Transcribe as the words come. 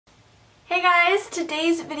Hey guys,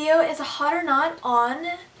 today's video is a hot or not on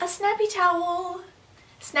a Snappy towel.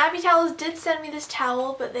 Snappy Towels did send me this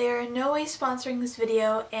towel, but they are in no way sponsoring this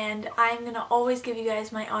video, and I'm gonna always give you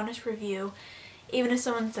guys my honest review, even if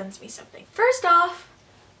someone sends me something. First off,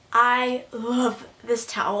 I love this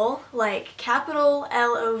towel, like capital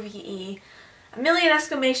L-O-V-E, a million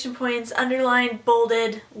exclamation points, underlined,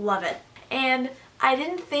 bolded, love it. And I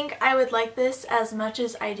didn't think I would like this as much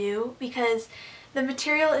as I do because the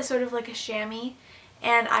material is sort of like a chamois,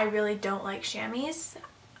 and I really don't like chamois.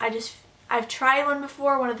 I've tried one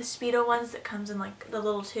before, one of the Speedo ones that comes in like the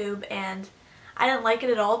little tube, and I didn't like it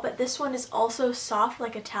at all, but this one is also soft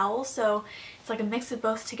like a towel, so it's like a mix of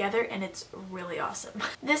both together, and it's really awesome.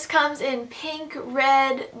 This comes in pink,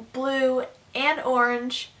 red, blue, and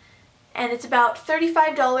orange, and it's about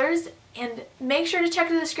 $35, and make sure to check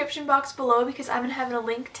the description box below because I'm going to have a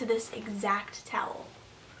link to this exact towel.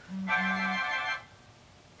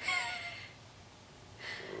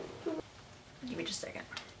 Give me just a second.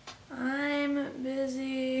 I'm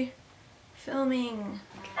busy filming.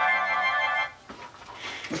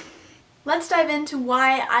 Let's dive into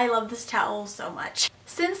why I love this towel so much.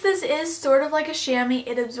 Since this is sort of like a chamois,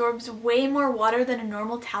 it absorbs way more water than a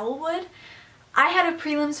normal towel would. I had a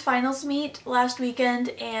prelims finals meet last weekend,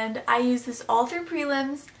 and I used this all through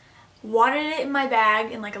prelims, wadded it in my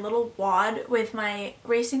bag in like a little wad with my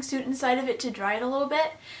racing suit inside of it to dry it a little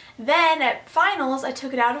bit. Then at finals, I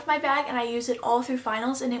took it out of my bag and I used it all through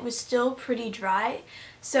finals, and it was still pretty dry.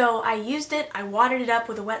 So I used it, I wadded it up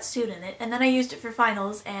with a wetsuit in it, and then I used it for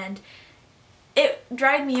finals, and it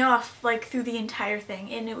dried me off like through the entire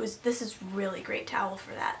thing, and this is really great towel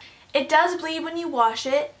for that. It does bleed when you wash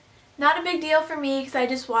it. Not a big deal for me because I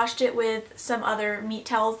just washed it with some other meat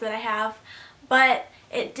towels that I have, but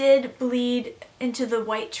it did bleed into the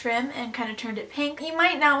white trim and kind of turned it pink. You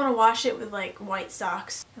might not want to wash it with like white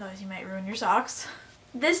socks, otherwise you might ruin your socks.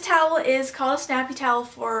 This towel is called a Snappy towel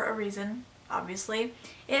for a reason, obviously.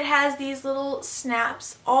 It has these little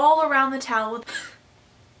snaps all around the towel.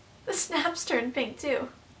 The snaps turned pink too.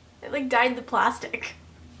 It like dyed the plastic.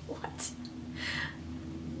 What?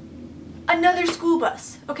 Another school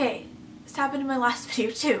bus. Okay, this happened in my last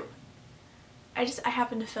video too. I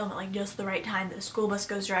happened to film it like just the right time that a school bus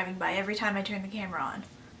goes driving by every time I turn the camera on.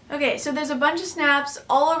 Okay, so there's a bunch of snaps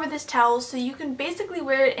all over this towel, so you can basically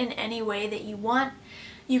wear it in any way that you want.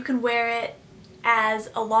 You can wear it as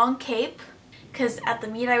a long cape, because at the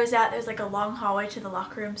meet I was at, there's like a long hallway to the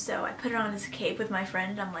locker room, so I put it on as a cape with my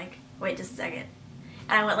friend, and I'm like, wait just a second.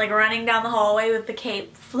 And I went like running down the hallway with the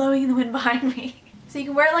cape flowing in the wind behind me. So you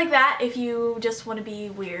can wear it like that if you just want to be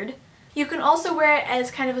weird. You can also wear it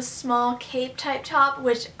as kind of a small cape type top,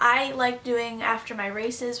 which I like doing after my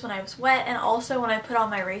races when I was wet, and also when I put on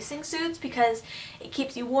my racing suits because it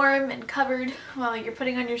keeps you warm and covered while you're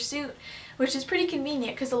putting on your suit, which is pretty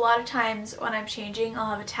convenient because a lot of times when I'm changing I'll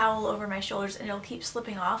have a towel over my shoulders and it'll keep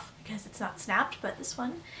slipping off because it's not snapped, but this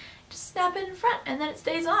one, just snap it in front and then it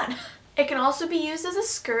stays on. It can also be used as a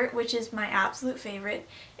skirt, which is my absolute favorite.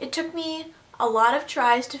 It took me a lot of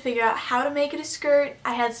tries to figure out how to make it a skirt.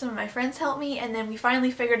 I had some of my friends help me, and then we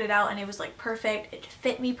finally figured it out, and it was like perfect. It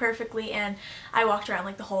fit me perfectly, and I walked around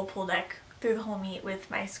like the whole pool deck through the whole meet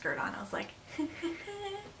with my skirt on. I was like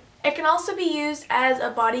It can also be used as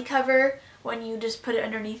a body cover when you just put it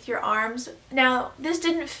underneath your arms. Now this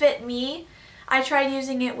didn't fit me. I tried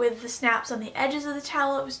using it with the snaps on the edges of the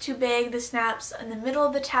towel. It was too big. The snaps in the middle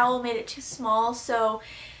of the towel made it too small, so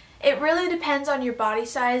it really depends on your body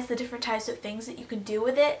size, the different types of things that you can do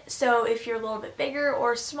with it. So if you're a little bit bigger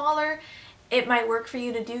or smaller, it might work for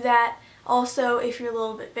you to do that. Also, if you're a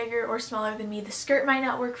little bit bigger or smaller than me, the skirt might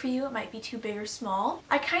not work for you. It might be too big or small.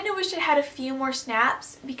 I kind of wish it had a few more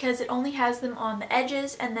snaps because it only has them on the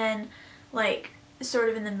edges and then like sort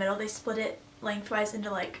of in the middle. They split it lengthwise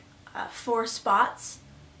into like 4 spots.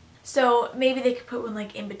 So maybe they could put one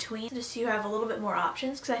like in between just so you have a little bit more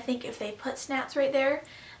options, because I think if they put snaps right there,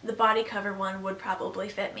 the body cover one would probably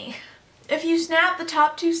fit me. If you snap the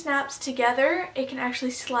top 2 snaps together, it can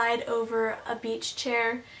actually slide over a beach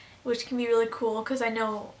chair, which can be really cool because I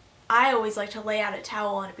know I always like to lay out a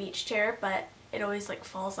towel on a beach chair, but it always like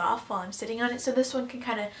falls off while I'm sitting on it. So this one can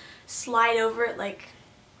kind of slide over it like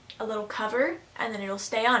a little cover, and then it'll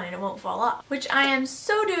stay on and it won't fall off, which I am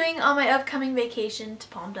so doing on my upcoming vacation to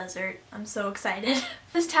Palm Desert. I'm so excited.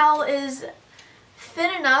 This towel is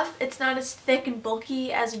thin enough, it's not as thick and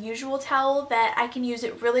bulky as a usual towel, that I can use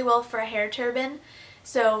it really well for a hair turban.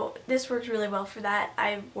 So this works really well for that.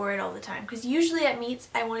 I wore it all the time because usually at meets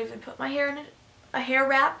I won't even put my hair in a hair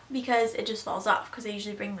wrap because it just falls off, because I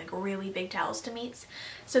usually bring like really big towels to meets.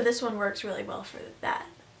 So this one works really well for that.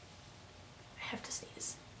 I have to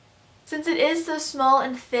sneeze. Since it is so small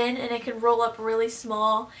and thin and it can roll up really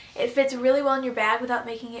small, it fits really well in your bag without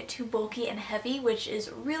making it too bulky and heavy, which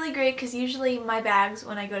is really great because usually my bags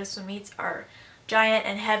when I go to swim meets are giant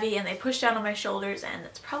and heavy and they push down on my shoulders, and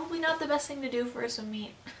that's probably not the best thing to do for a swim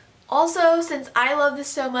meet. Also, since I love this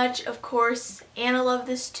so much, of course, Anna loved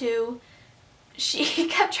this too. She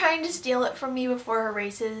kept trying to steal it from me before her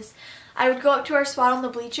races. I would go up to our spot on the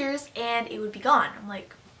bleachers and it would be gone. I'm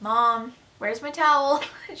like, Mom, where's my towel?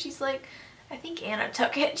 And she's like, I think Anna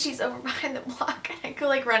took it. She's over behind the block. And I go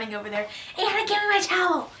like running over there, Anna, give me my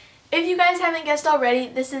towel. If you guys haven't guessed already,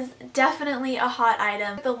 this is definitely a hot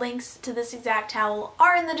item. The links to this exact towel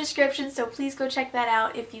are in the description, so please go check that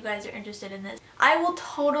out if you guys are interested in this. I will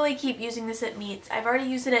totally keep using this at meets. I've already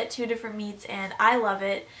used it at 2 different meets and I love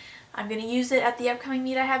it. I'm going to use it at the upcoming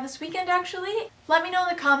meet I have this weekend actually. Let me know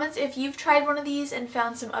in the comments if you've tried one of these and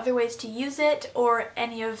found some other ways to use it or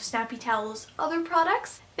any of Snappy Towel's other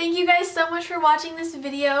products. Thank you guys so much for watching this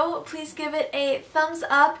video. Please give it a thumbs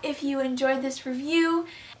up if you enjoyed this review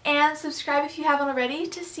and subscribe if you haven't already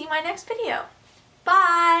to see my next video.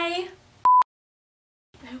 Bye!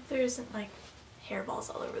 I hope there isn't like hairballs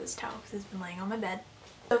all over this towel because it's been laying on my bed.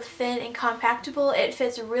 So thin and compactable, it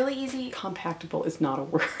fits really easy. Compactable is not a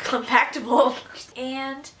word. Compactable.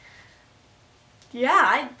 And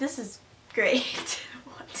yeah, this is great.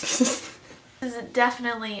 What? This is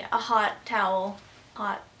definitely a hot towel.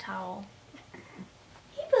 Hot towel.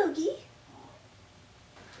 Hey Boogie.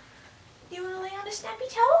 You wanna lay on a snappy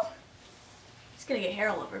towel? It's gonna get hair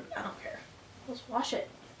all over, but I don't care. Let's wash it.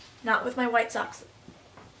 Not with my white socks.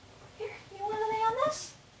 Here, you wanna lay on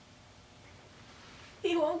this?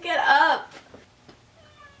 He won't get up.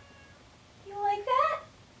 You like that?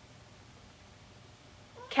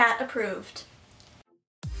 Cat approved.